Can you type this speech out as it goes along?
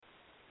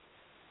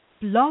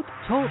Blog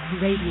Talk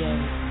Radio.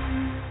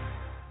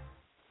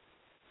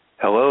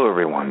 Hello,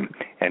 everyone,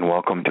 and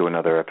welcome to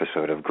another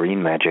episode of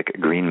Green Magic,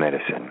 Green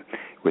Medicine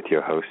with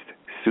your host,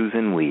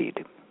 Susan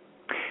Weed.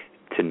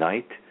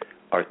 Tonight,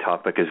 our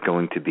topic is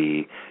going to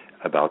be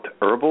about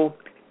herbal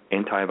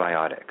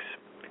antibiotics.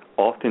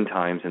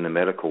 Oftentimes in the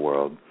medical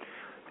world,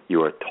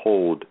 you are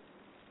told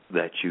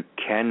that you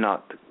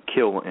cannot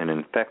kill an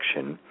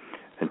infection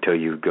until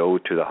you go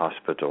to the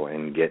hospital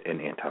and get an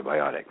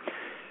antibiotic.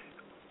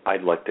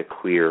 I'd like to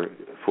clear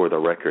for the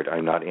record,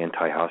 I'm not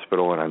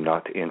anti-hospital and I'm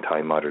not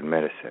anti-modern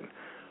medicine.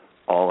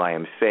 All I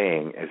am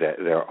saying is that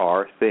there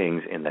are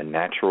things in the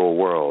natural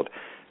world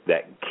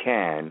that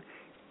can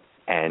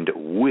and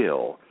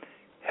will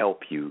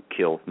help you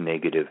kill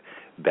negative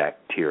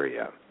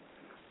bacteria.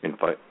 In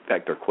fact,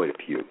 there are quite a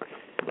few.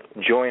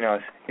 Join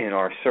us in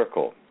our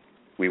circle.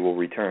 We will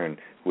return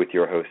with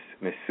your host,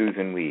 Miss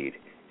Susan Weed,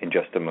 in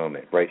just a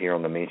moment, right here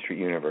on the Main Street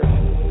Universe.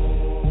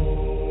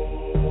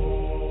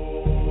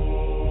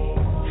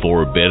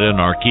 Forbidden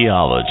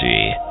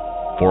archaeology,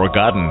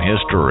 forgotten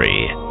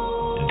history,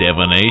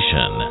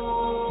 divination,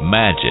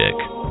 magic,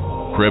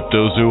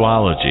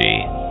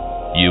 cryptozoology,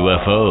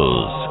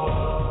 UFOs,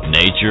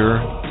 nature,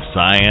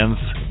 science,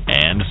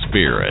 and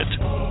spirit.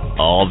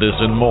 All this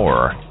and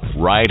more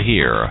right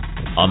here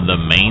on the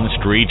Main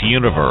Street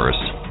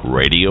Universe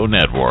Radio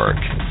Network.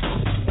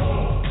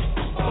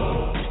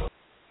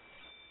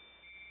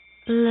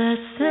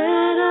 Blessed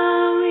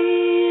are we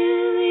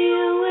in the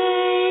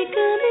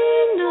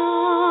awakening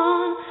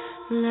dawn.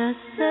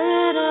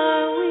 Blessed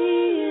are we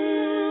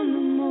in the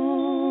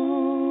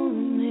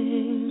morning.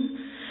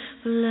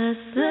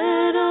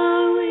 Blessed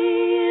are we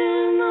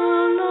in the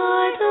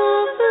light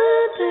of the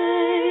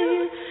day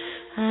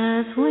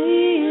as we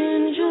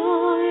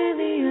enjoy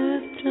the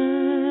earth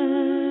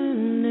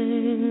turning.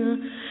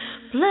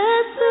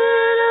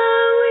 Blessed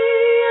are we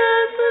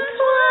as the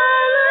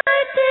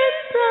twilight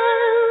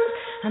descends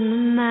and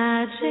the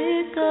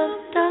magic of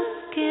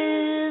dusk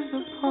is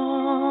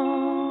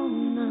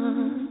upon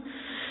us.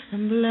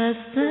 And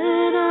blessed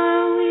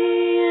are we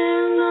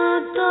in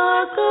the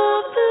dark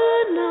of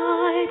the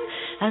night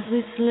as we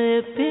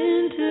slip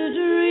into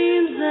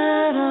dreams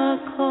that are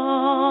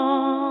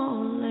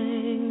calling.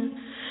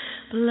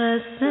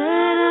 Blessed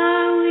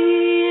are we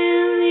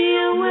in the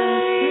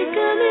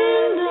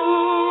awakening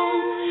dawn.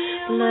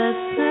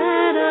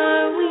 Blessed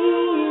are we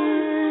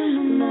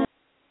in the...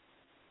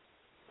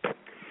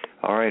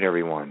 All right,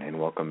 everyone, and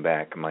welcome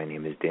back. My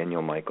name is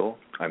Daniel Michael.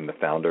 I'm the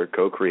founder,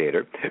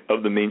 co-creator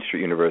of the Main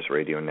Street Universe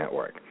Radio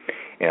Network.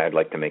 And I'd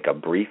like to make a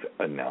brief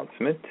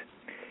announcement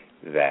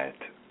that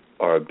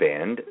our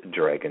band,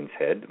 Dragon's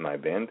Head, my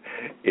band,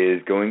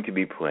 is going to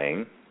be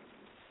playing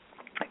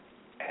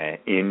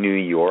in New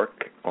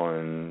York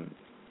on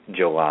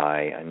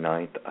July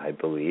 9th, I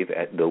believe,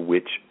 at the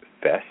Witch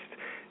Fest.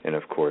 And,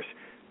 of course,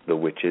 the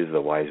witches, the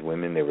wise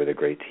women, they were the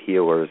great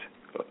healers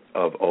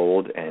of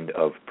old and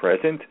of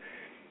present.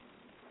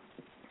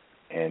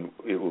 And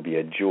it will be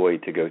a joy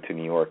to go to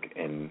New York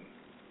and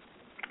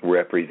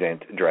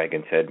represent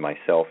Dragon's Head,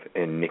 myself,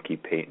 and Nikki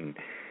Payton,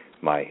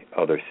 my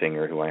other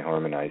singer who I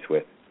harmonize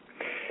with.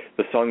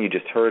 The song you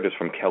just heard is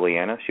from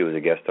Kellyanna. She was a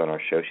guest on our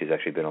show. She's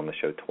actually been on the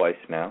show twice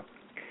now.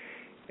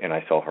 And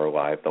I saw her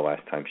live the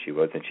last time she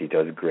was, and she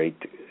does great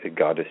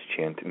goddess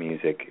chant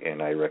music,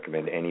 and I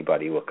recommend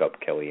anybody look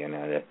up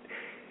Kellyanna.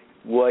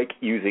 Like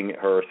using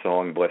her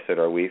song, Blessed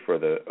Are We, for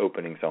the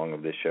opening song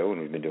of this show, and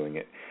we've been doing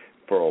it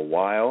for a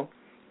while.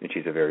 And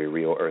she's a very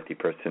real, earthy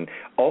person.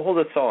 All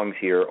the songs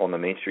here on the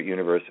Main Street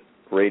Universe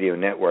Radio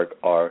Network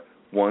are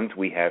ones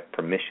we have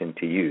permission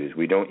to use.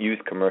 We don't use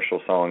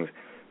commercial songs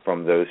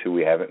from those who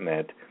we haven't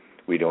met.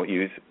 We don't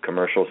use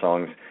commercial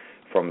songs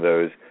from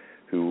those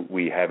who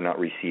we have not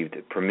received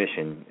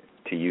permission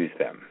to use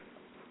them.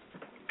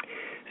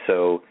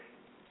 So,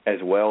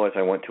 as well as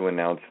I want to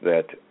announce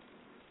that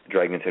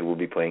Dragon's Head will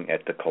be playing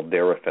at the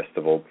Caldera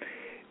Festival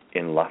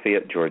in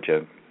Lafayette,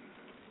 Georgia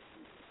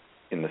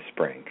in the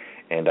spring.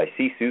 And I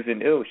see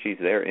Susan, she's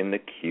there in the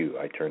queue.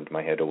 I turned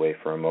my head away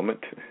for a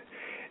moment,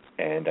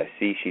 and I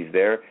see she's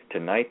there.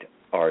 Tonight,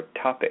 our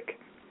topic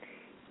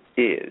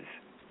is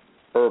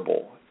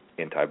herbal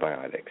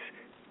antibiotics,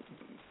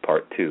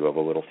 part 2 of a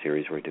little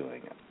series we're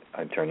doing.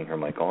 I'm turning her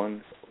mic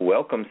on.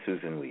 Welcome,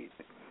 Susan Weed.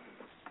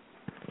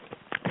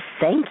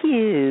 Thank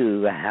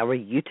you. How are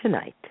you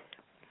tonight?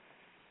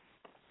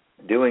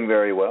 Doing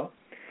very well.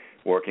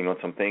 Working on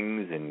some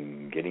things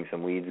and getting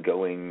some weeds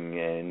going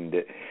and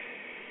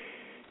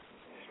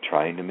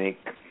trying to make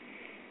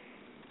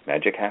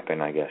magic happen,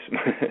 I guess.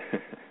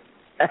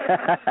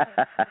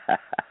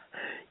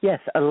 Yes,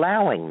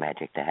 allowing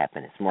magic to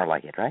happen. It's more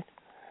like it, right?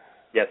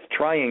 Yes,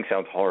 trying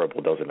sounds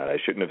horrible, doesn't it? I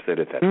shouldn't have said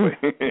it that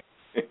way.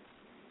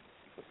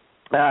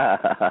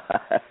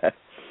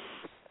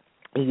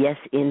 Yes,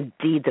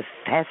 indeed, the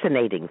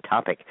fascinating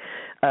topic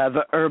of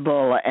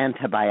herbal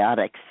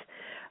antibiotics.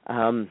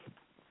 Let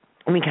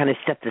me kind of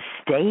set the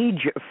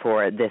stage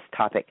for this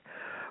topic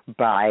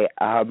by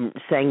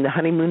saying the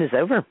honeymoon is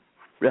over.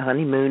 The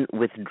honeymoon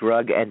with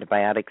drug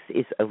antibiotics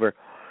is over.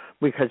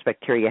 because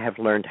bacteria have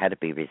learned how to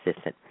be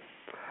resistant.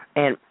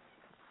 And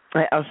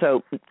I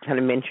also kind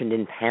of mentioned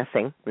in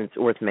passing, and it's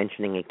worth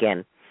mentioning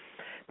again,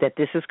 that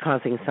this is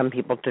causing some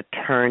people to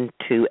turn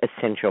to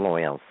essential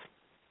oils.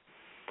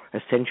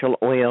 Essential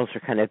oils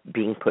are kind of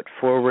being put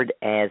forward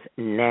as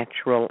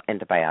natural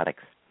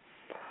antibiotics.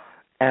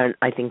 And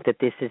I think that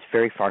this is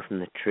very far from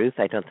the truth.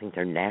 I don't think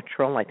they're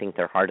natural. I think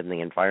they're hard on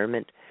the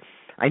environment.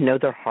 I know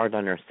they're hard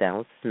on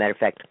ourselves. As a matter of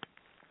fact,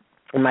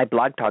 in my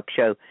blog talk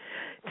show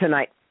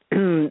tonight,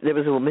 there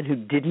was a woman who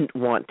didn't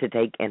want to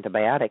take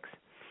antibiotics,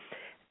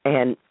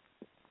 and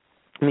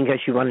because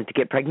she wanted to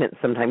get pregnant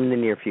sometime in the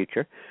near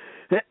future.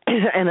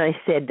 And I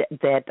said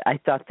that I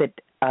thought that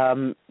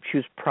she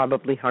was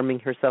probably harming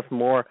herself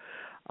more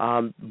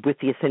with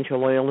the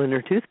essential oil in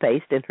her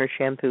toothpaste and her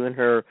shampoo and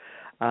her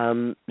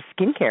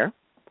skincare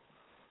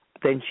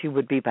than she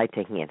would be by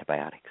taking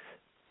antibiotics.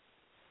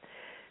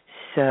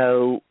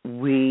 So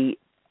we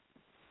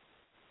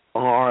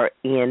are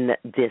in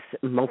this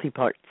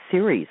multi-part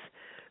series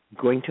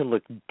going to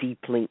look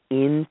deeply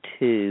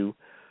into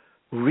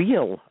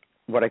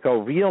what I call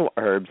real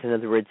herbs. In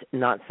other words,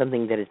 not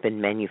something that has been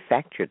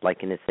manufactured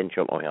like an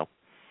essential oil.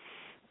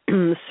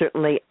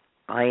 Certainly,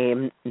 I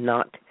am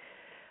not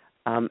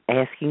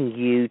asking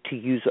you to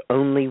use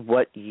only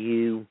what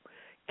you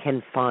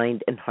can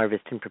find and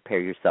harvest and prepare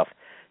yourself.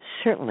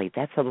 Certainly,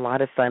 that's a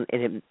lot of fun,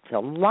 and it's a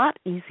lot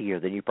easier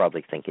than you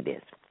probably think it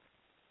is.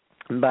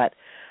 But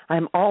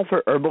I'm all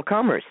for herbal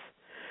commerce.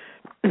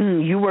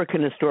 You work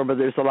in a store where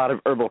there's a lot of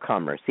herbal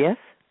commerce, yes?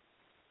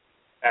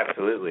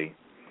 Absolutely.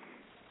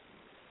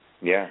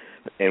 Yeah,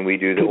 and we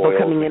do the people oils.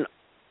 Coming in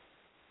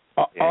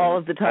all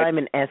of the time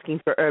and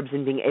asking for herbs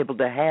and being able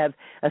to have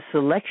a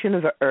selection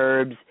of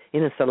herbs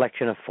in a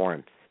selection of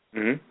forms.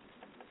 Mm-hmm.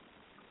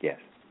 Yes.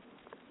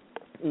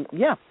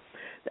 Yeah.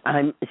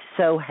 I'm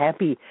so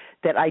happy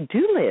that I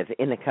do live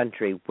in a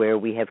country where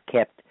we have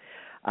kept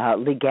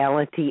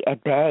legality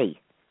at bay.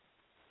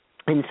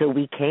 And so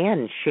we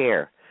can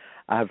share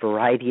a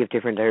variety of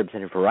different herbs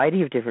in a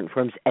variety of different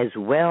forms, as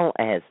well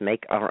as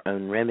make our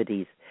own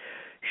remedies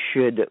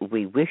should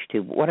we wish to.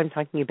 What I'm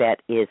talking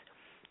about is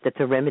that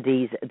the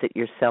remedies that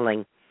you're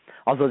selling,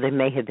 although they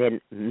may have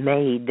been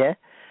made,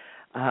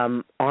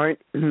 aren't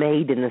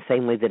made in the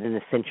same way that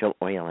an essential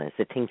oil is.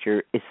 A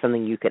tincture is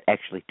something you could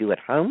actually do at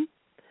home.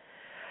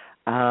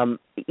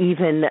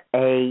 Even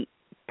a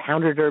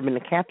powdered herb in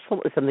a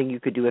capsule is something you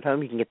could do at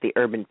home. You can get the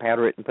herb and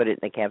powder it and put it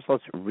in a capsule.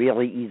 It's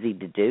really easy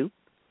to do.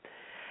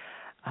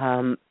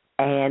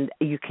 And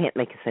you can't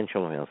make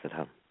essential oils at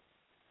home.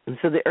 And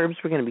so the herbs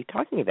we're going to be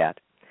talking about,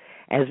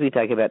 as we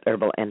talk about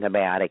herbal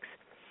antibiotics,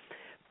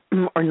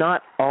 are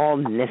not all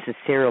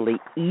necessarily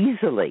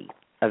easily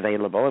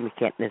available, and we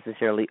can't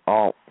necessarily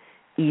all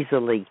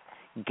easily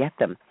get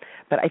them.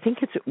 But I think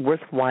it's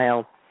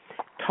worthwhile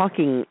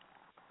talking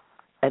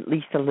at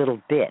least a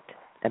little bit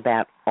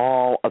about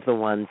all of the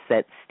ones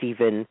that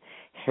Stephen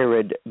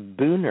Herod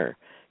Booner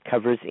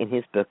covers in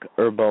his book,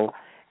 Herbal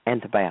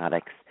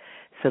Antibiotics,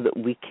 so that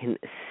we can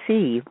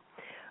see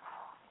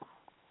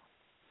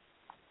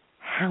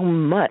how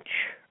much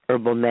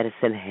herbal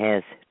medicine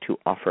has to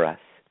offer us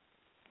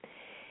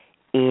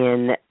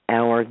in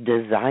our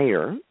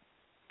desire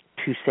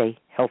to stay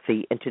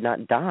healthy and to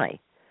not die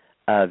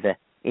of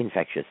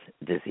infectious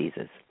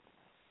diseases.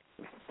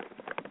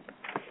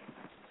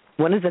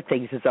 One of the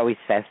things that's always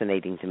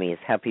fascinating to me is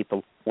how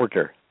people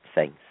order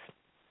things.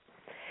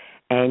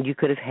 And you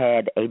could have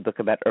had a book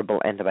about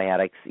herbal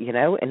antibiotics,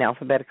 in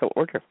alphabetical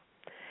order.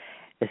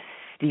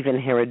 Stephen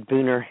Herod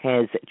Booner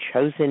has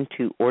chosen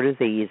to order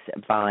these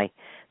by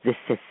the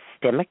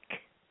systemic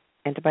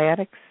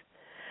antibiotics,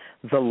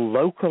 the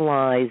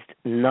localized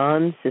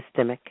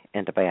non-systemic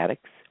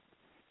antibiotics,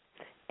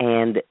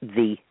 and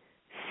the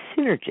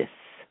synergists.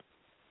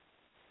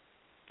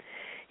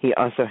 He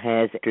also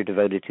has a chapter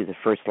devoted to the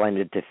first line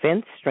of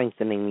defense,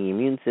 strengthening the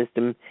immune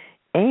system,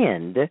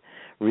 and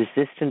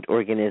resistant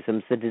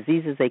organisms, the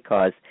diseases they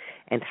cause,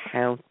 and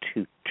how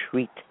to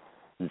treat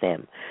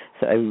them.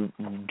 So I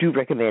do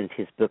recommend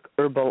his book,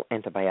 Herbal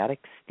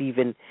Antibiotics,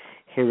 Stephen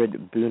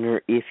Herod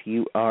Booner, if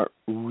you are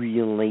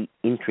really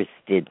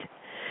interested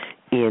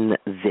in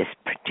this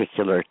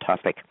particular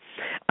topic.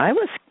 I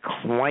was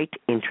quite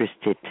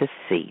interested to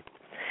see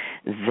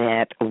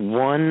that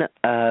one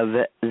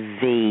of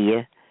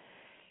the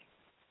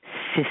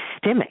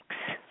systemics,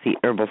 the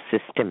herbal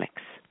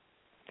systemics,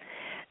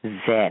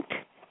 that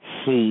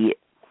he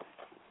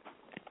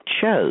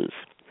chose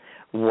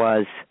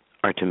was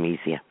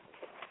Artemisia.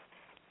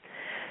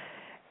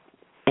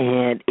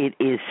 And it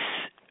is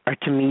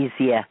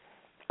Artemisia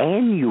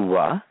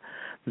annua,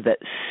 the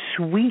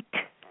sweet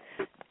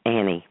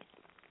Annie.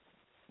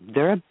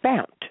 There are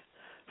about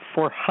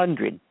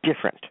 400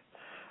 different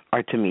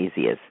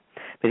Artemisias,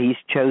 but he's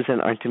chosen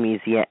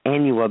Artemisia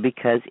annua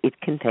because it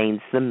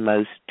contains the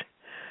most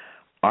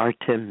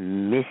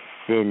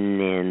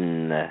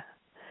artemisinin,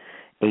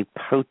 a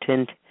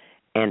potent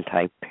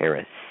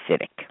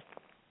antiparasitic.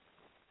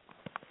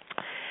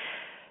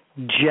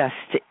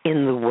 Just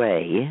in the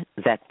way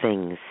that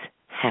things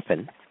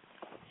happen,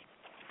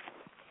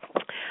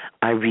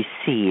 I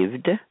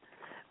received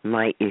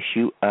my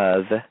issue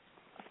of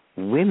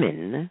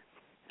Women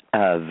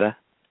of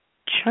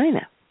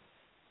China.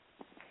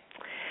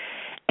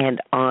 And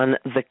on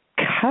the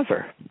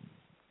cover,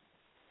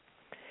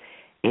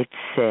 it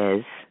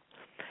says,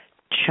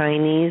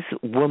 Chinese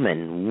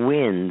woman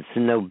wins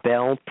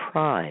Nobel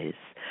Prize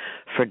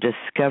for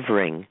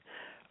discovering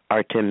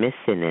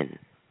artemisinin.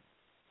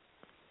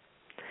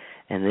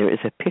 And there is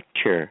a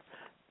picture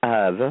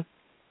of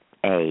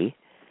a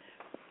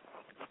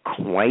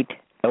quite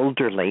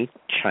elderly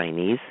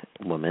Chinese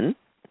woman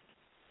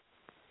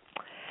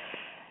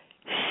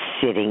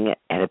sitting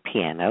at a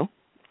piano,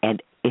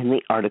 and in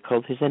the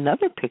article there's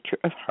another picture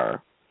of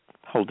her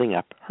holding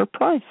up her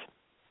prize.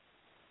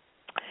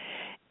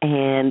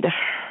 And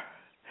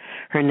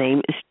her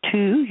name is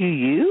Tu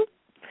Yu,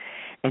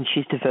 and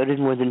she's devoted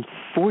more than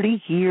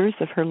 40 years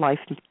of her life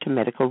to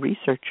medical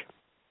research.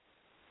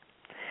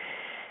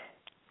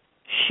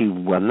 She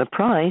won the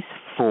prize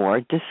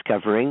for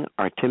discovering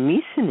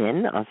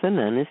artemisinin, also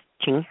known as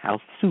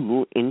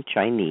Qinghaosu in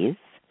Chinese,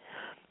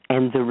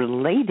 and the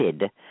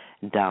related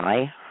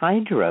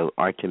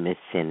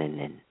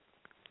dihydroartemisinin.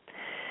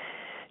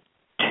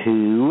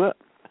 Tu's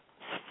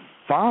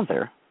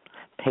father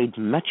paid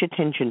much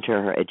attention to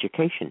her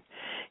education.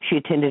 She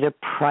attended a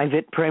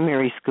private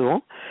primary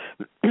school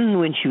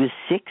when she was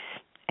 6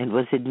 and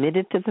was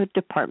admitted to the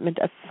Department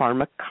of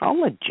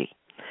Pharmacology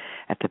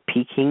at the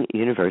Peking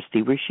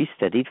University, where she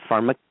studied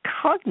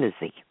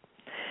pharmacognosy,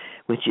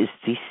 which is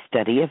the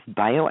study of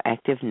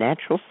bioactive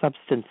natural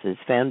substances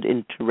found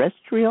in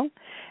terrestrial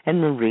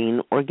and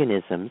marine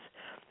organisms,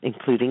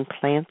 including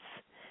plants,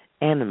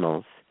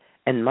 animals,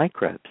 and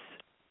microbes.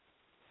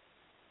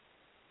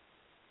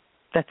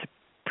 That's a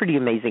pretty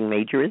amazing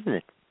major, isn't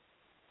it?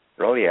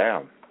 Oh,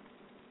 yeah.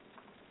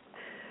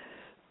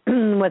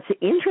 What's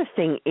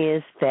interesting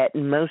is that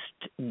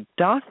most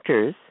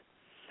doctors,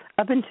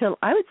 up until,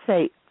 I would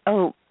say,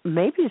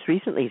 maybe as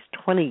recently as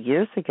 20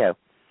 years ago,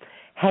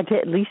 had to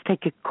at least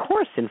take a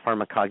course in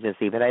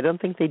pharmacognosy, but I don't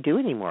think they do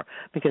anymore,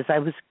 because I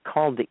was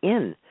called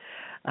in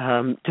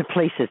to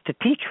places to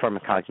teach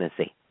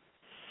pharmacognosy.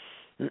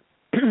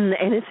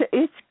 And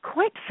it's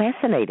quite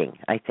fascinating,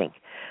 I think,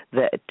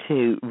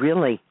 to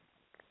really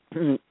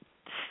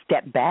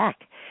step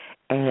back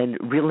and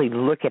really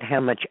look at how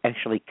much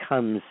actually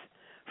comes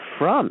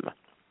from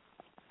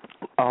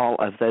all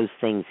of those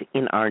things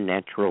in our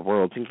natural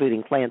worlds,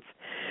 including plants,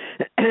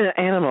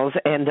 animals,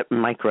 and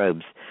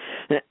microbes.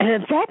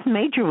 That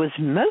major was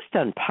most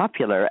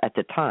unpopular at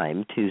the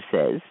time, Tu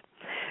says,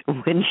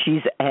 when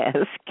she's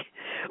asked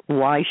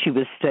why she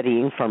was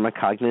studying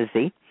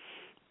pharmacognosy.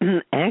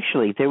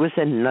 Actually, there was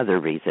another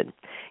reason.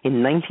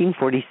 In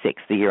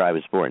 1946, the year I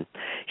was born,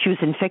 she was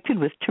infected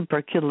with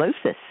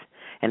tuberculosis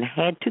and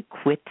had to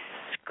quit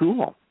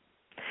school.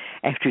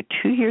 After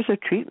 2 years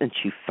of treatment,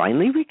 she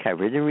finally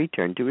recovered and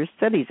returned to her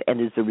studies.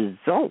 And as a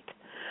result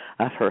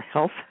of her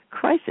health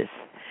crisis,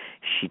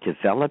 she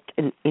developed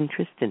an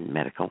interest in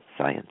medical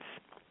science.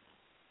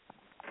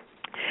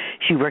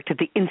 She worked at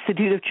the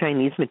Institute of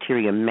Chinese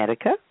Materia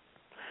Medica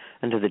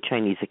under the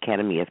Chinese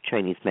Academy of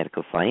Chinese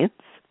Medical Science.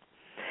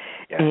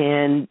 Yeah.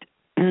 And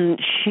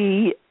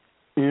she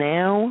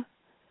now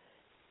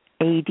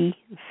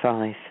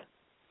 85.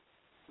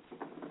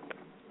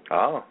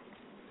 Oh.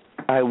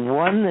 I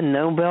won the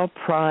Nobel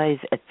Prize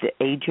at the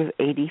age of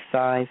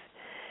 85.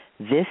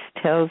 This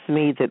tells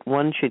me that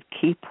one should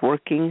keep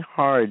working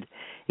hard.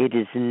 It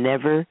is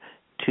never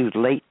too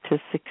late to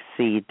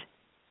succeed.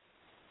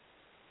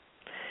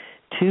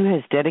 Tu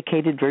has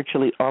dedicated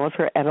virtually all of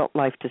her adult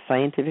life to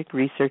scientific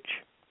research.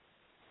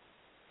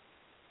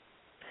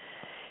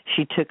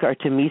 She took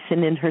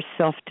artemisinin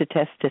herself to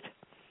test it.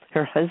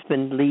 Her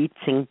husband, Li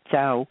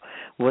Tsingtao,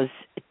 was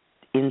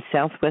in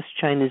southwest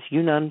China's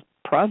Yunnan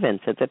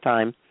province at the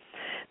time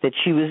that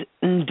she was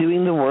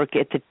doing the work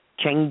at the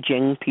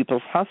Chengjiang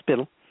People's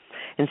Hospital,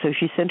 and so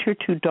she sent her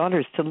 2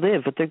 daughters to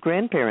live with their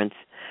grandparents.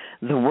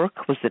 The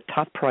work was the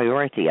top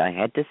priority. I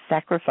had to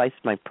sacrifice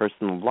my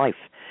personal life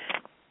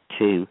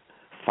to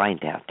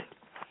find out.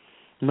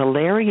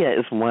 Malaria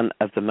is one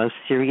of the most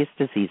serious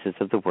diseases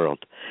of the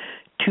world.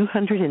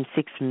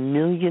 206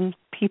 million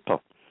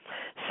people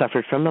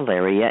suffered from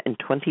malaria in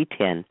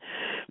 2010,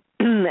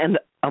 and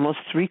almost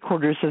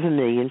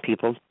 750,000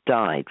 people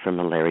died from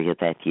malaria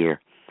that year.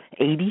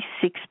 86%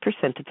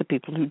 of the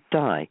people who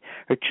die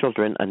are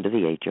children under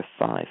the age of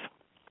 5.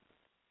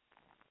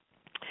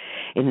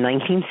 In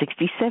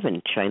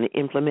 1967, China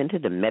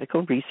implemented a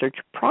medical research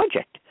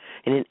project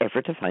in an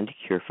effort to find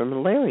a cure for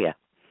malaria.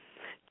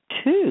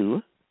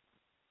 Tu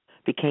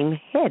became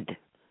head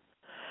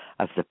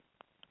of the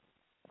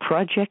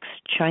project's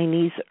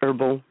Chinese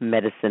herbal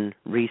medicine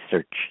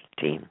research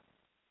team.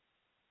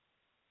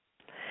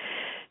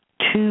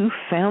 Tu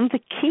found the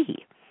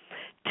key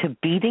to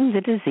beating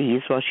the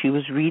disease while she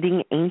was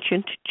reading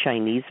ancient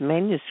Chinese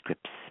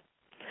manuscripts.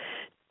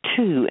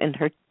 Tu and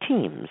her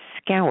team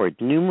scoured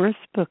numerous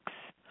books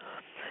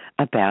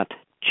about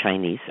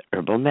Chinese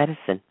herbal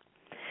medicine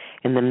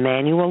in the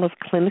Manual of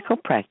Clinical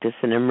Practice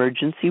and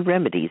Emergency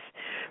Remedies,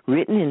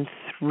 written in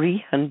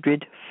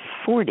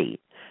 340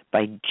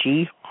 by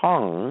Ji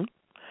Hong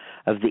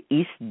of the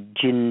East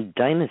Jin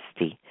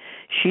Dynasty,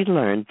 she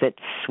learned that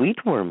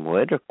sweet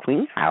wormwood, or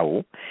Qing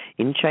Hao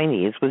in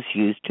Chinese, was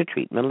used to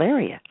treat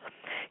malaria.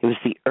 It was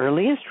the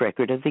earliest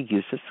record of the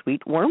use of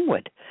sweet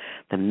wormwood.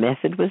 The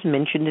method was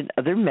mentioned in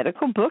other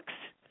medical books,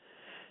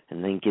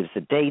 and then gives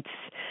the dates: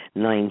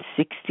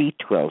 960,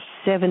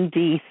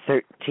 1270,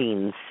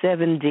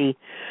 1370.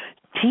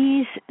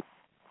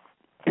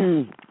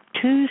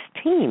 Tu's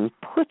team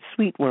put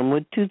sweet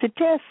wormwood to the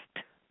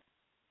test.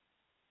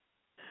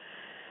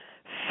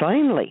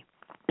 Finally,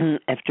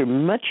 after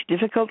much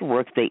difficult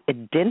work, they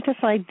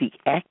identified the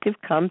active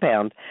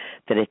compound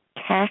that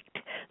attacked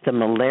the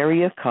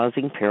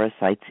malaria-causing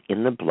parasites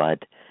in the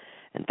blood,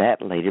 and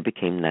that later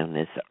became known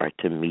as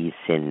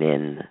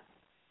artemisinin.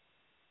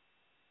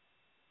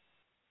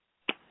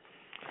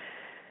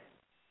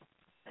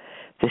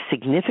 The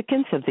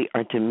significance of the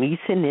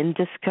artemisinin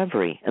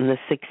discovery and the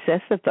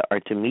success of the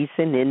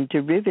artemisinin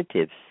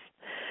derivatives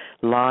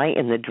lie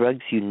in the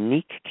drug's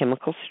unique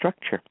chemical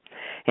structure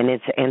and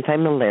its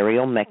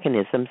antimalarial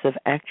mechanisms of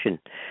action,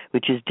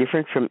 which is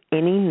different from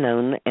any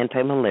known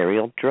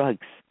antimalarial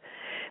drugs.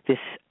 This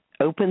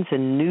opens a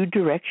new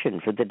direction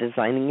for the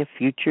designing of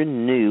future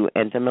new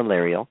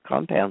antimalarial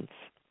compounds.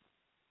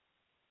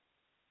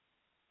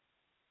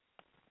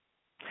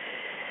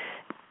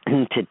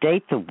 To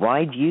date, the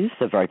wide use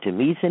of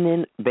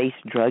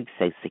artemisinin-based drugs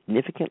has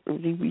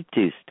significantly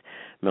reduced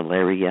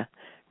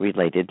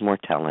malaria-related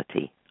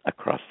mortality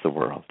across the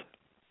world.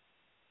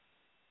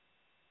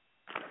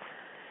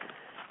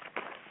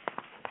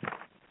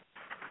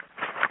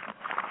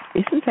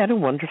 Isn't that a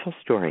wonderful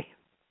story?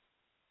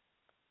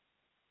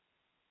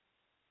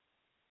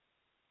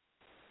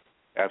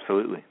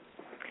 Absolutely.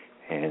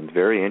 And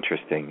very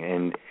interesting.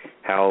 And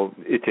how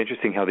it's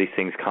interesting how these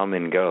things come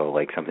and go.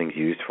 Like something's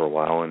used for a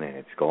while and then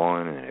it's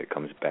gone and then it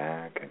comes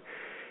back.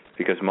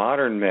 Because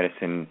modern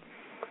medicine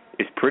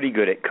is pretty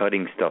good at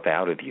cutting stuff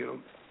out of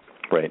you,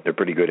 right? They're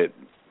pretty good at,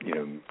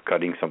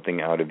 cutting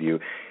something out of you.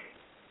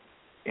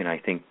 And I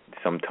think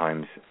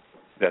sometimes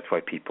that's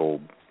why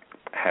people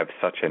have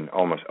such an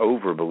almost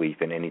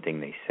overbelief in anything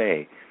they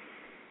say,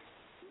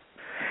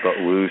 but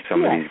lose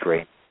some of these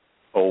great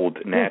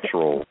old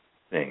natural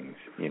things,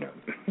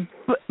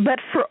 But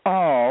for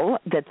all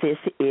that this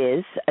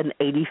is an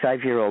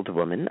 85-year-old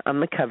woman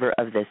on the cover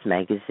of this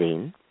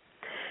magazine,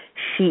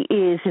 she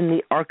is in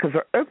the arc of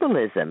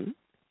herbalism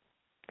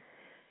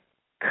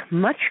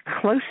much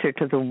closer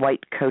to the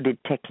white-coated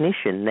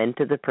technician than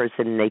to the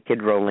person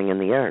naked rolling in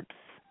the herbs.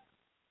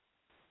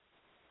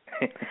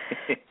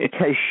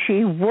 Because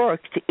she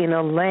worked in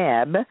a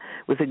lab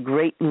with a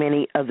great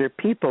many other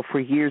people for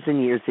years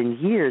and years and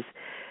years,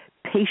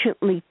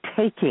 patiently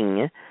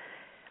taking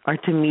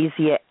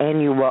Artemisia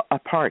annua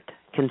apart,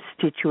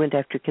 constituent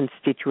after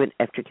constituent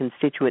after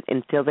constituent,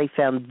 until they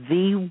found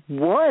the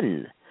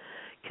one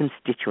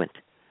constituent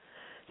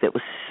that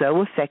was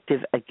so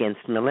effective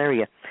against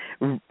malaria.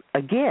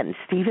 Again,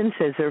 Stephen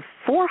says there are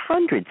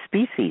 400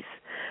 species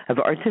of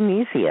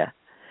Artemisia,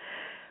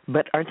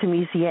 but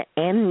Artemisia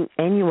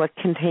annua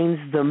contains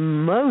the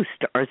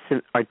most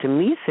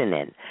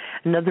artemisinin.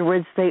 In other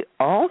words, they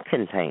all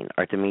contain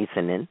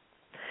artemisinin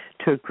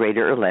to a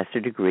greater or lesser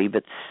degree,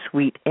 but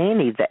Sweet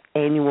Annie, the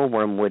annual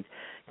wormwood,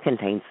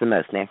 contains the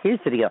most. Now,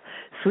 here's the deal.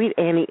 Sweet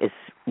Annie is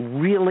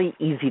really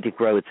easy to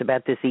grow. It's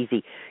about this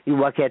easy. You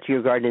walk out to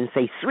your garden and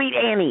say, Sweet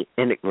Annie,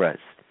 and it grows.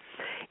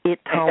 It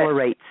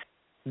tolerates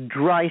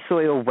dry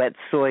soil, wet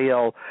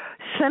soil,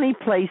 sunny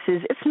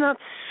places. It's not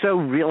so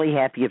really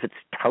happy if it's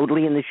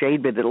totally in the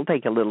shade, but it'll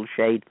take a little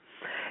shade.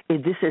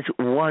 This is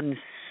one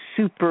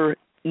super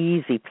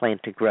easy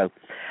plant to grow.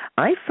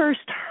 I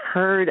first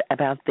heard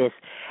about this,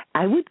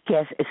 I would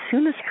guess, as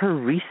soon as her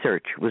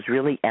research was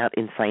really out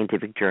in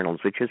scientific journals,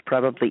 which was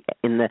probably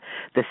in the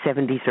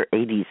 70s or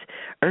 80s.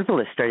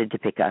 Herbalists started to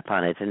pick up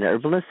on it, and the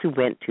herbalists who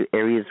went to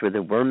areas where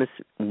there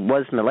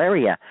was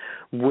malaria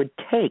would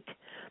take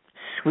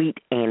Sweet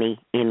Annie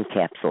in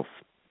capsules.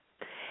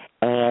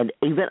 And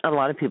even a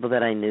lot of people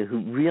that I knew who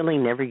really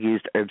never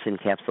used herbs in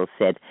capsules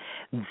said,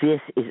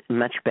 this is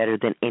much better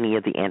than any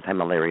of the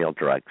anti-malarial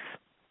drugs.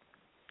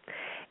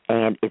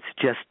 And it's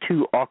just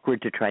too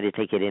awkward to try to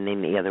take it in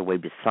any other way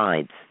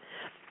besides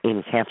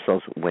in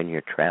capsules when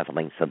you're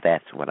traveling. So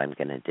that's what I'm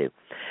going to do.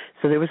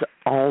 So there was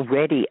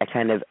already a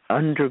kind of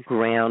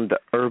underground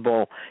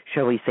herbal,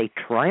 shall we say,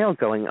 trial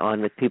going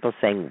on with people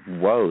saying,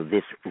 whoa,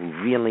 this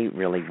really,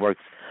 really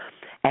works.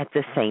 At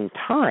the same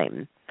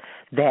time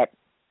that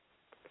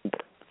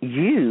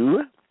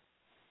you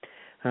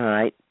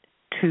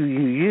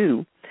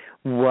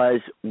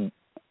was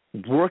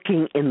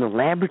working in the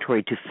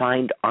laboratory to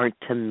find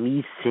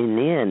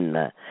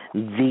artemisinin,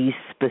 the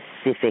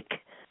specific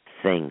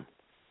thing.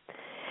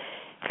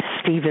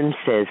 Stephen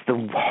says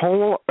the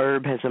whole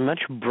herb has a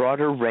much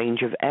broader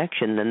range of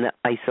action than the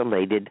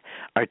isolated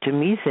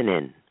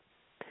artemisinin.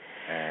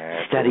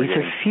 Studies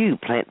are few.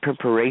 Plant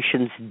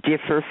preparations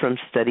differ from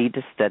study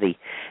to study,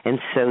 and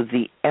so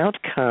the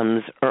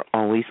outcomes are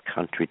always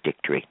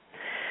contradictory.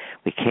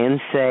 We can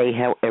say,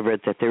 however,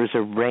 that there is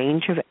a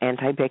range of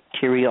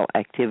antibacterial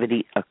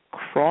activity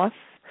across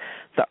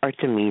the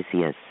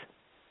Artemisias.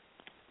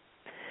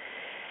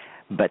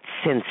 But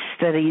since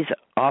studies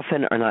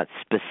often are not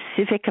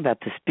specific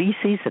about the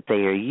species that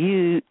they are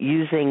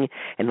using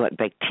and what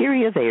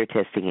bacteria they are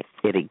testing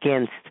it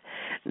against,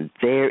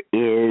 there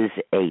is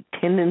a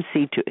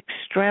tendency to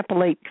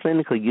extrapolate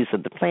clinical use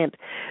of the plant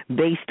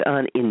based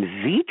on in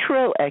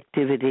vitro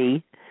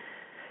activity.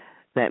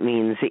 That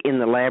means in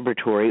the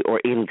laboratory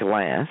or in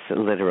glass,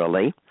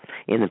 literally,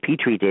 in the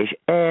Petri dish,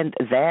 and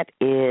that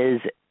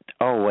is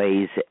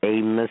always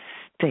a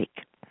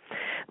mistake.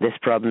 This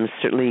problem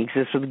certainly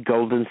exists with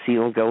golden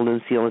seal.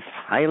 Golden seal is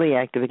highly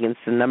active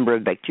against a number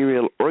of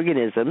bacterial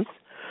organisms,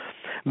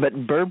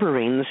 but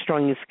berberine, the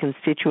strongest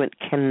constituent,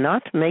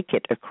 cannot make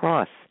it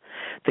across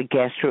the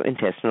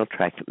gastrointestinal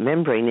tract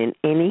membrane in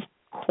any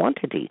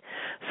quantity,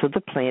 so the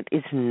plant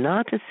is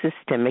not a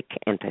systemic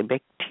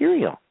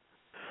antibacterial.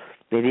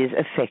 It is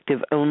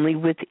effective only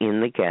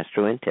within the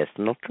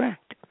gastrointestinal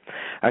tract.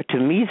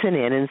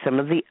 Artemisinin and some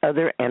of the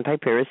other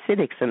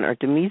antiparasitics in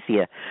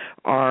Artemisia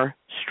are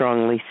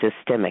strongly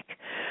systemic,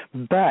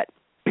 but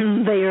they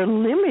are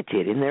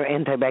limited in their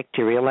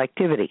antibacterial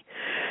activity.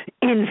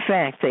 In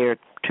fact, they are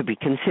to be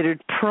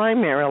considered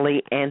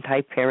primarily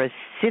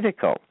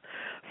antiparasitical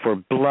for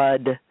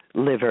blood,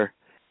 liver,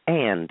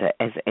 and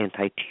as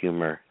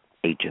anti-tumor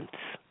agents.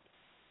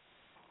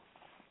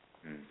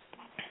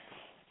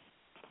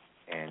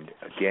 And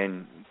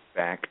again,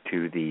 back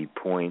to the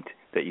point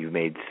that you've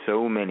made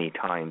so many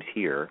times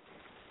here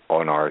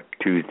on our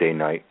Tuesday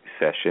night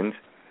sessions,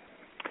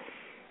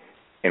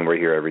 and we're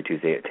here every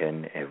Tuesday at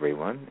 10,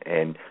 everyone,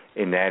 and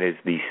that is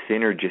the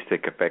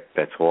synergistic effect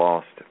that's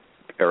lost,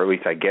 or at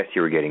least I guess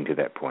you were getting to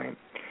that point,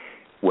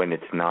 when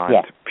it's not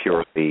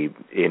purely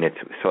in its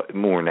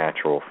more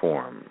natural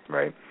form,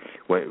 right?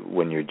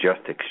 When you're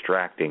just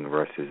extracting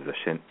versus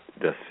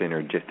the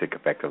synergistic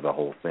effect of the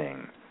whole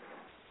thing.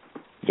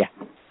 Yeah.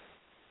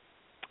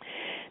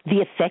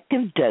 The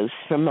effective dose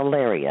for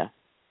malaria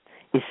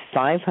is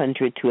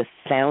 500 to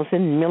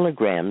 1,000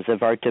 milligrams of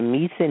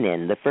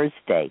artemisinin the first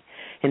day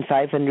and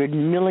 500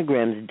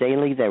 milligrams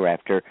daily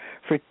thereafter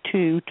for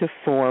 2 to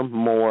 4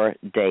 more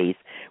days,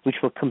 which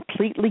will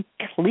completely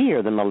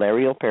clear the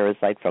malarial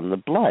parasite from the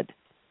blood.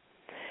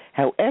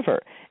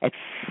 However, at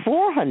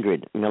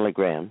 400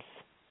 milligrams,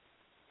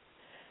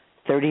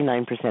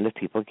 39% of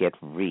people get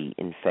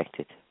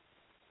reinfected.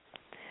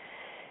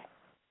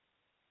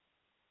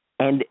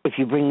 And if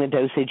you bring the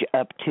dosage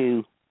up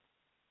to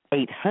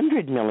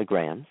 800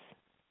 milligrams,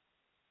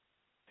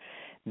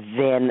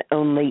 then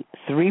only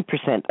 3%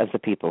 of the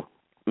people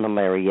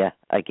malaria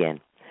again.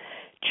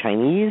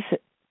 Chinese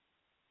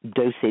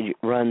dosage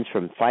runs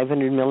from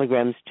 500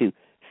 milligrams to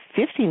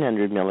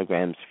 1,500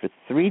 milligrams for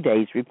 3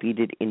 days,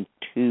 repeated in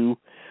 2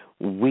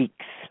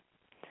 weeks.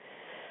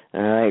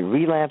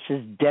 Relapse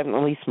is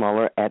definitely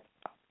smaller at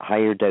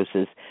higher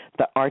doses.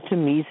 The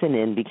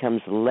artemisinin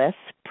becomes less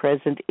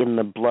present in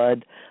the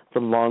blood the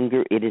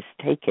longer it is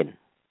taken,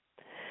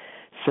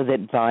 so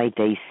that by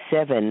day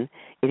 7,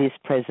 it is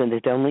present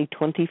at only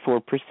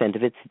 24%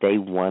 of its day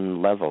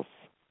 1 levels.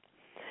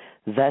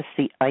 Thus,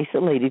 the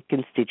isolated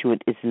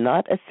constituent is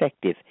not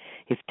effective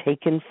if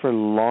taken for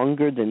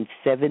longer than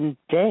 7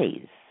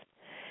 days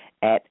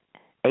at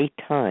a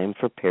time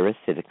for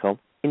parasitical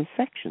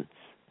infections.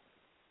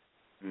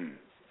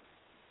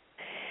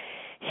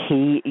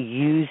 He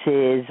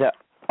uses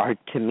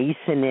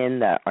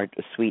artemisinin,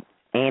 sweet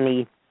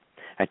Annie,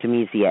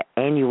 Artemisia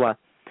annua,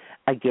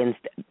 against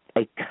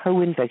a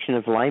co-infection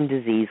of Lyme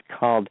disease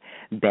called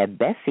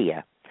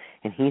Babesia.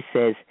 And he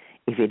says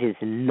if it has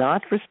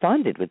not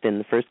responded within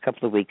the first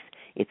couple of weeks,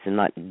 it's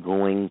not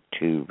going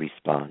to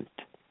respond.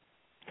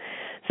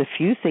 So a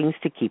few things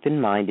to keep in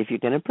mind if you're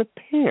going to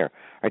prepare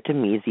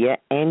Artemisia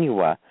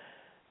annua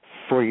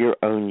for your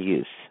own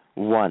use.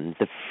 1,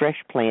 the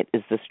fresh plant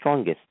is the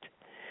strongest.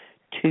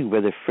 2,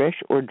 whether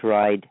fresh or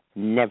dried,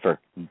 never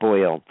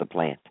boil the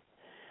plant.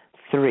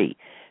 3,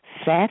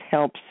 fat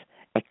helps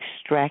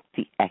extract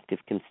the active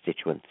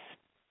constituents.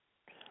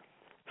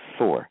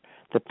 4,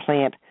 the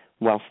plant,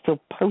 while still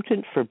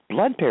potent for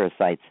blood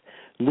parasites,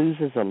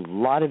 loses a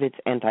lot of its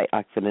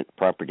antioxidant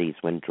properties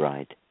when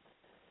dried.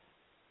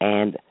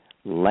 And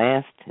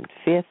last and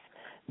 5th,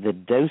 the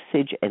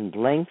dosage and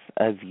length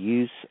of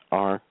use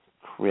are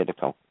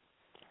critical.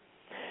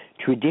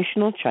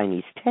 Traditional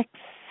Chinese texts,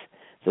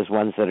 those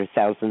ones that are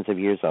thousands of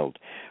years old,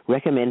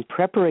 recommend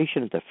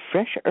preparation of the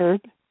fresh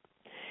herb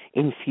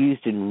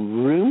infused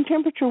in room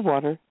temperature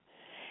water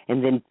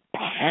and then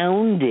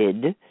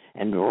pounded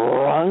and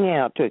wrung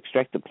out to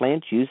extract the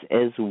plant juice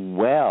as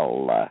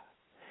well.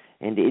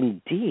 And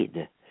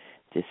indeed,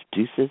 this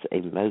produces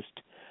a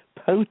most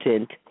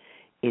potent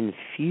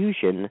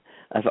infusion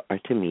of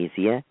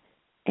Artemisia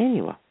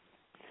annua.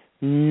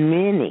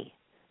 Many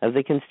of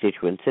the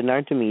constituents in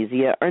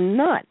Artemisia are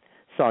not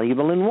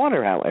soluble in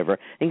water, however,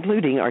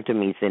 including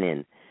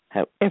artemisinin.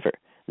 However,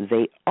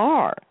 they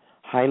are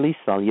highly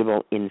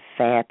soluble in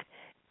fat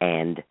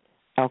and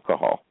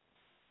alcohol.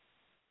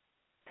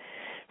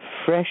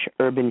 Fresh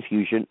herb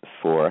infusion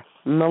for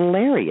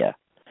malaria.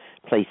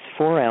 Place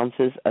 4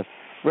 ounces of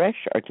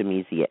fresh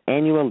Artemisia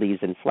annua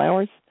leaves and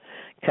flowers,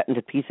 cut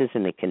into pieces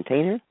in a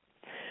container.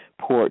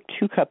 Pour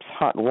 2 cups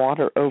hot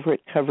water over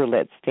it. Cover,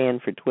 let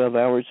stand for 12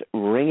 hours.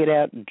 Wring it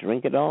out,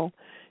 drink it all.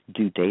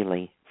 Do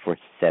daily for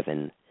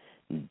 7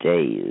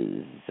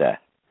 days.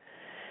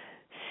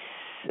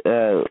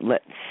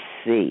 Let's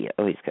see.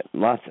 Oh, he's got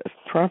lots of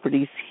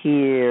properties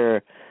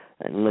here.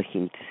 I'm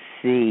looking to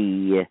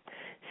see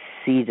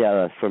seed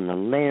for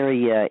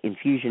malaria,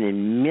 infusion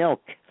in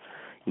milk.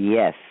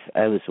 Yes,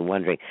 I was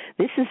wondering.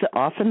 This is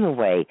often the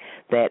way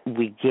that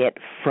we get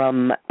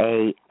from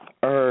a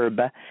herb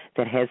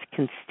that has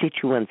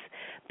constituents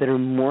that are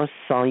more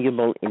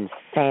soluble in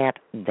fat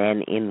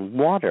than in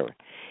water,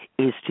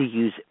 is to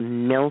use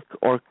milk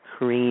or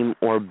cream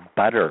or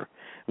butter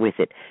with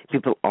it.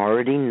 People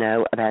already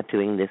know about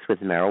doing this with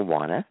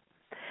marijuana,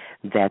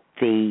 that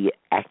the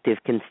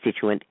active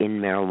constituent in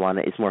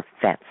marijuana is more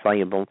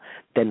fat-soluble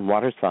than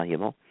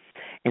water-soluble.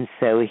 And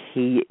so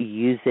he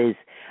uses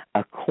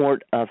a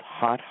quart of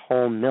hot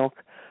whole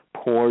milk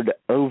poured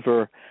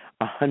over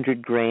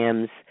 100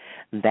 grams.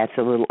 That's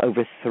a little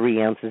over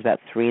 3 ounces, about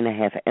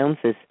 3.5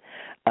 ounces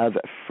of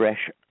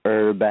fresh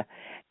herb,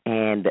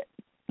 and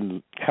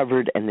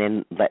covered and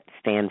then let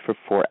stand for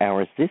 4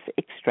 hours. This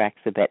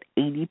extracts about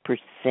 80%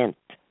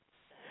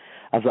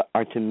 of the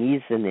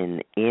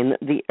artemisinin in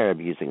the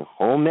herb using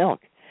whole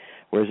milk,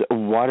 whereas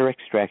water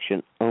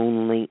extraction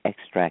only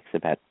extracts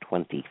about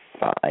 25%.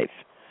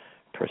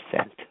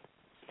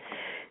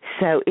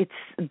 So it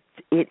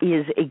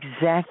is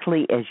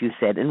exactly as you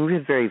said, and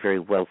very, very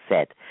well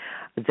said,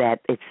 that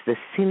it's the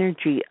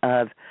synergy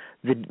of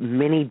the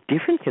many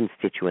different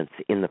constituents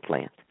in the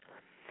plant,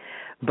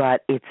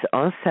 but it's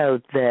also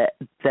the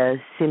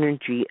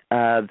synergy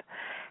of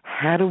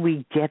how do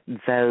we get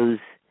those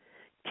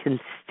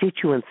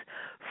constituents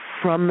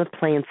from the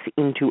plants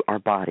into our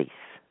bodies.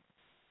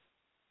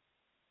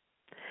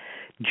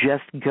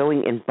 Just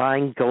going and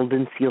buying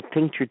golden seal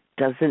tincture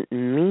doesn't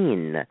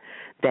mean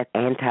that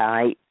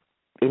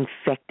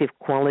anti-infective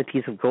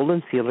qualities of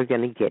golden seal are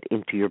going to get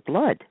into your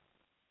blood.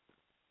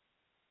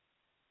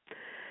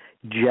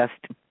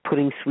 Just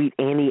putting Sweet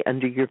Annie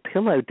under your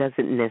pillow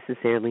doesn't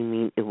necessarily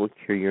mean it will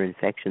cure your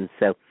infection.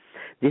 So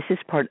this is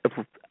part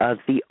of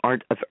the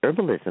art of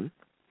herbalism,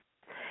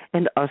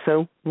 and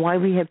also why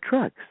we have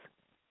drugs.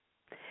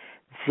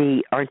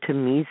 The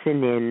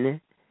artemisinin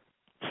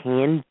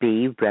can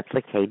be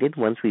replicated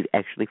once we've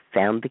actually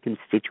found the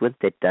constituent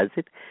that does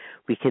it.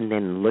 We can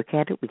then look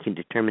at it, we can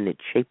determine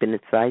its shape and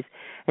its size,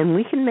 and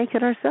we can make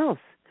it ourselves.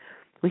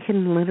 We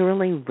can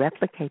literally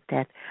replicate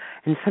that.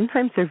 And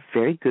sometimes there are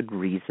very good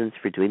reasons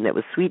for doing that.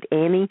 With Sweet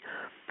Annie,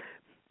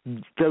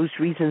 those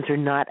reasons are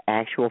not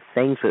actual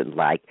things,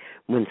 like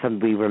when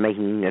we were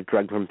making a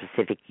drug from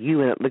Pacific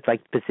U and it looked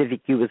like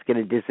Pacific U was going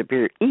to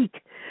disappear.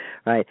 Eek!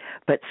 Right?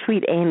 But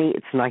Sweet Annie,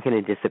 it's not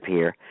going to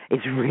disappear.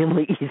 It's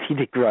really easy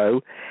to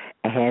grow.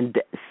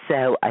 And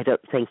so I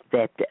don't think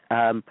that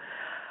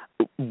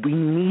we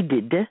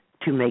needed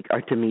to make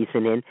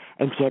artemisinin,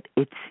 and yet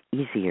it's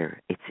easier.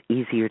 It's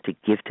easier to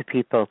give to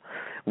people.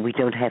 We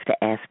don't have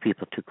to ask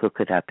people to cook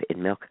it up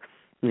in milk.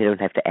 We don't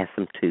have to ask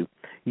them to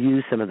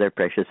use some of their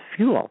precious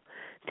fuel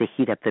to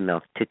heat up the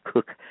milk to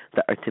cook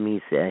the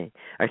Artemisia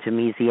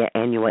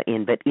annua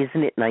in. But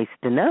isn't it nice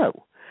to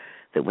know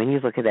that when you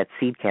look at that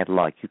seed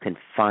catalog, you can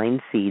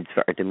find seeds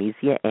for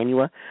Artemisia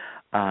annua.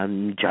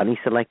 Johnny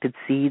Selected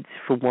Seeds,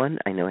 for one,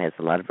 I know has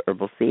a lot of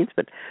herbal seeds,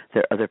 but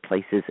there are other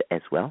places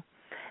as well.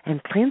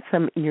 And plant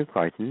some in your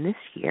garden this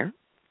year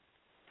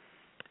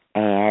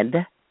and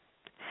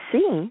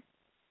see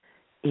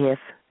if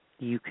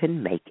you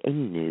can make a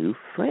new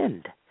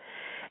friend.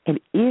 And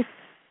if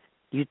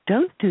you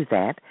don't do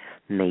that,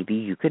 maybe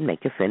you could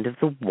make a friend of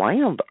the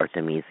wild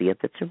Artemisia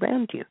that's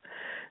around you,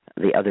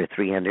 the other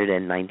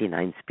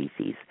 399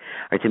 species.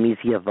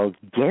 Artemisia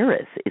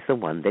vulgaris is the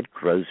one that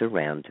grows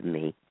around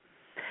me.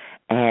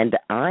 And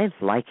I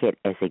like it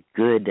as a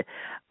good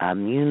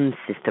immune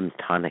system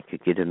tonic, a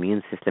good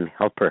immune system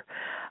helper,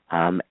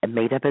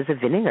 made up as a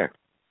vinegar.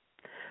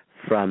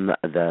 From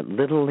the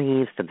little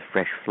leaves to the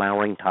fresh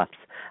flowering tops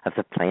of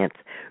the plants,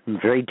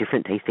 very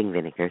different tasting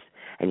vinegars.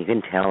 And you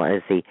can tell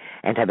as the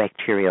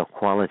antibacterial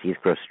qualities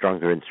grow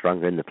stronger and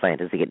stronger in the plant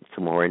as they get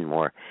more and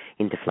more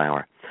into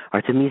flower.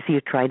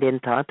 Artemisia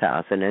tridentata,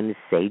 also known as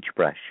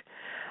sagebrush,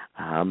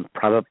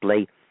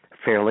 probably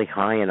fairly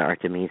high in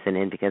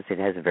artemisinin because it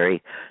has a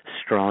very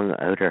strong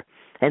odor.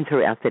 And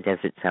throughout the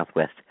desert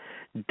Southwest,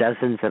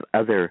 dozens of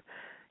other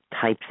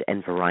types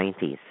and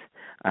varieties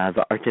of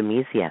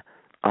artemisia,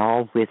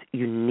 all with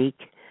unique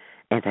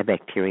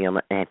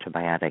antibacterial and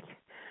antibiotic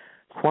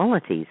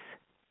qualities,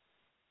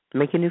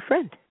 make a new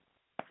friend.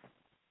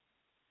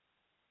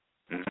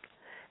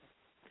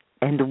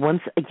 And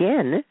once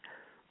again,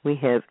 we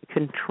have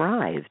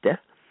contrived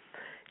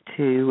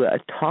to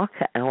talk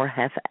our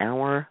half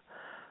hour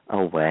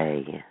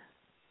away.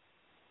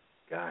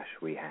 Gosh,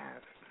 we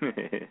have.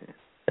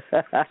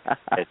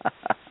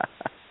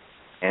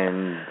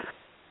 And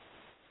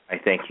I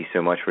thank you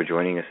so much for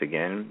joining us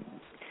again.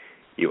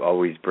 You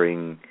always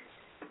bring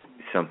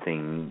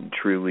something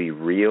truly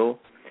real,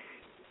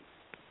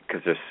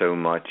 because there's so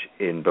much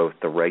in both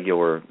the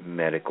regular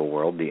medical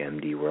world, the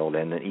MD world,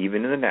 and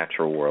even in the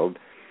natural world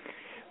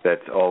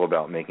that's all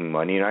about making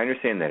money. And I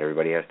understand that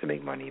everybody has to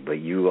make money, but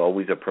you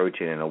always approach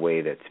it in a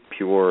way that's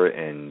pure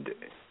and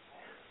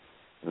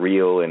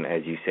real, and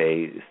as you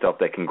say, stuff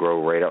that can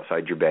grow right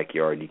outside your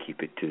backyard. You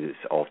keep it to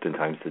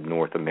oftentimes the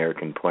North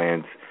American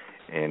plants,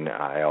 and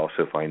I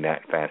also find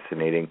that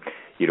fascinating.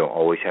 You don't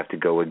always have to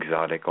go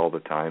exotic all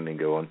the time and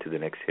go on to the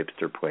next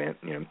hipster plant,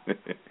 you know.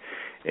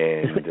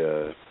 And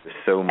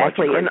so much.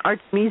 Actually, in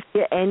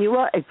Artemisia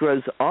annua, it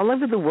grows all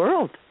over the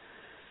world.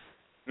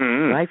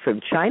 Mm-hmm. Right,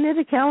 from China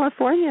to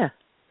California.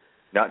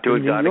 Not too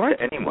exotic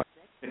to anyone.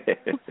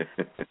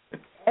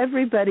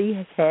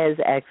 Everybody has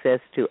access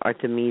to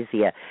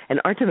Artemisia. And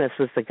Artemis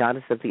was the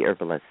goddess of the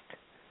herbalist.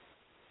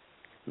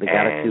 The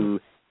goddess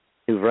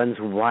who runs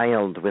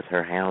wild with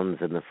her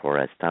hounds in the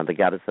forest, the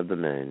goddess of the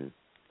moon.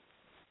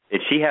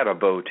 And she had a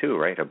bow too,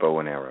 right? A bow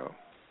and arrow.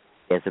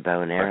 Yes, a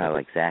bow and arrow,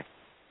 exactly.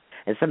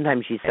 And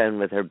sometimes she's shown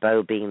with her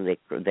bow being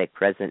the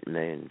crescent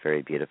moon,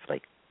 very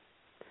beautifully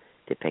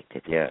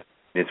depicted. Yeah.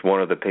 It's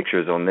one of the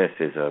pictures on this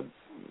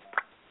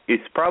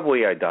it's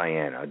probably a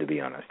Diana, to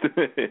be honest. Yes,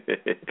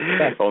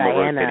 on the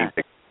Diana.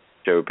 rotating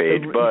show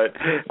page, but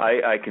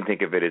I can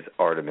think of it as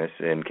Artemis,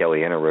 and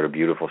Kellyanna wrote a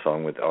beautiful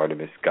song with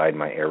Artemis, Guide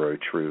My Arrow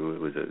True.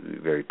 It was a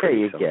very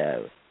pretty song. There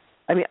you go.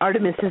 I mean,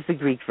 Artemis is the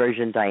Greek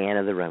version,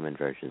 Diana the Roman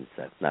version,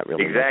 so not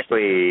really.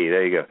 Exactly.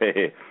 There you go.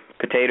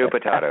 Potato,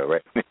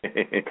 right?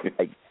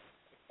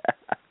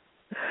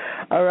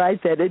 All right,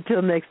 then.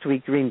 Until next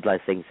week, green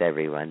blessings,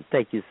 everyone.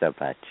 Thank you so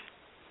much.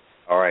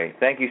 All right.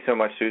 Thank you so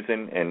much,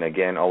 Susan. And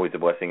again, always a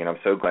blessing. And I'm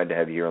so glad to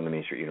have you here on the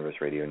Main Street Universe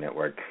Radio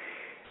Network.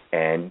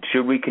 And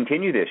should we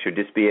continue this? Should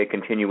this be a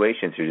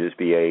continuation? Should this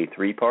be a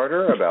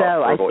three-parter about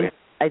herbal?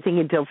 I think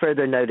until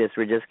further notice,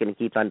 we're just going to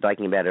keep on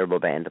talking about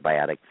herbal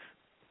antibiotics.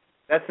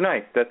 That's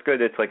nice. That's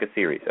good. It's like a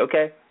series.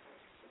 Okay.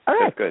 All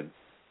right. That's good.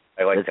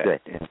 I like that.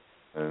 That's good.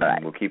 All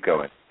right. We'll keep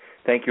going.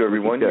 Thank you,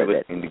 everyone. You're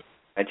listening to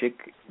Magic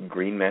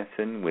Green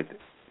Medicine with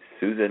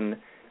Susan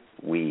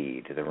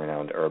Weed, the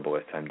renowned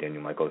herbalist. I'm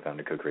Daniel Michael,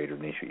 founder, co-creator of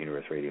Main Street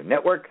Universe Radio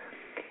Network.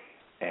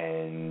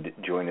 And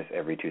join us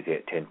every Tuesday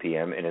at 10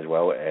 p.m. And as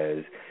well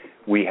as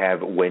we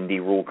have Wendy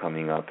Rule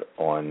coming up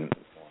on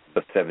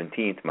the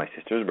 17th, my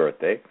sister's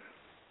birthday.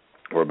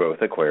 We're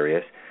both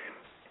Aquarius.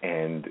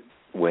 And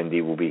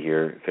Wendy will be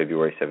here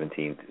February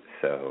 17th.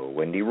 So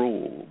Wendy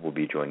Rule will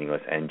be joining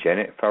us. And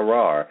Janet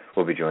Farrar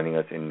will be joining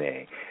us in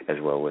May, as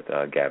well with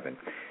Gavin.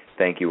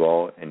 Thank you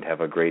all, and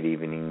have a great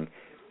evening.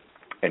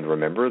 And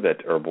remember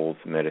that herbal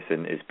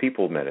medicine is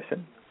people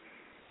medicine.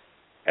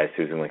 As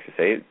Susan likes to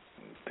say,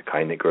 the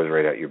kind that grows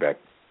right out your back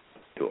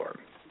door.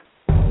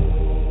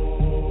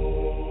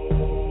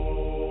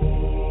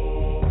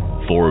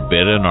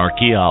 Forbidden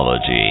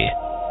archaeology,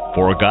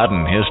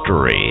 forgotten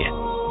history,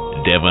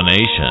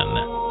 divination,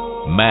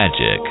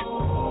 magic,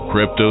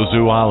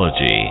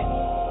 cryptozoology,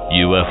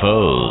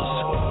 UFOs,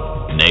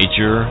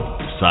 nature,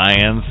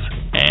 science,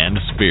 and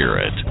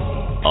spirit.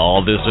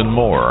 All this and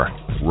more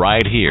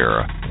right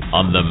here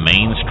on the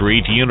Main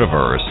Street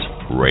Universe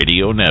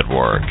Radio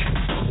Network.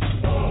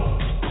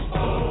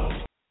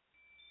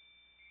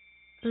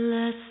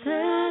 Blessed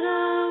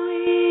are we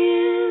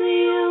in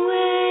the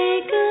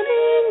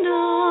awakening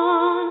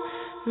dawn.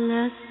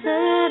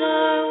 Blessed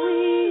are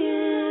we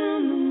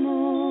in the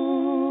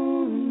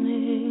morning.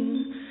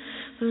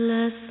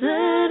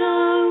 Blessed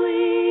are we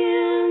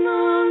in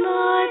the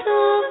light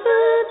of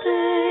the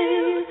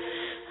day,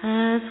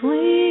 as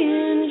we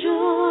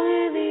enjoy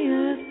the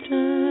earth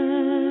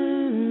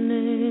turning.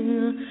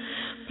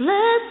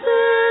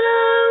 Blessed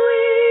are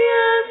we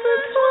as the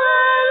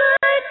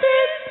twilight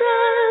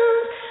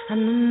descends,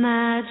 and the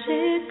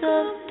magic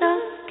of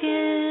dusk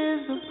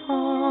is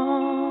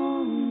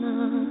upon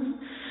us.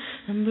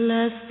 And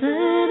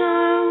blessed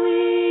are we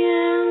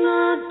in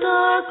the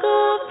dark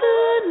of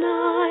the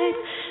night,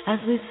 as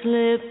we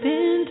slip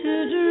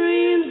into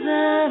dreams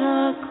that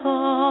are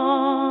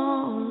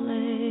calling.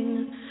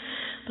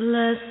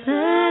 Blessed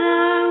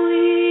are we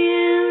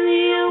in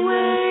the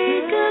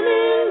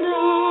awakening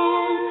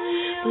dawn.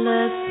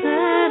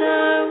 Blessed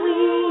are we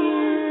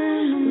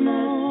in the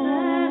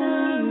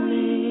morning.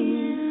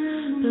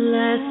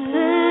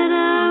 Blessed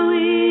are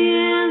we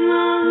in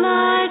the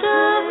light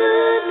of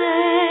the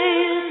day,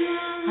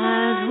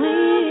 as we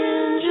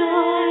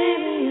enjoy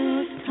the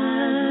earth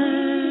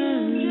turning.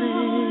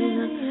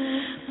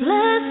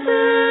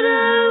 Blessed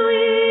are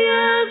we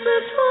as the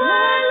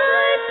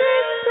twilight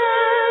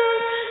descends,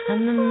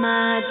 and the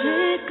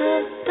magic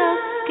of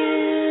dusk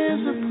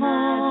is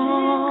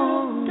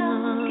upon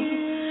us.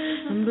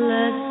 And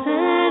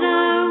blessed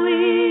are we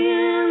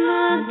in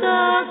the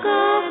dark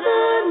of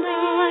the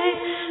night,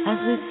 as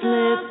we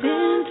slip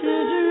into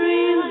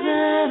dreams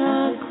that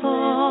are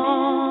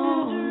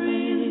calling.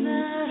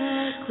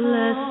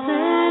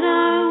 Blessed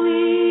are we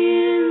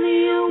in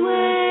the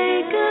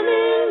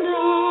awakening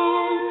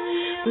dawn.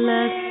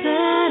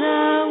 Blessed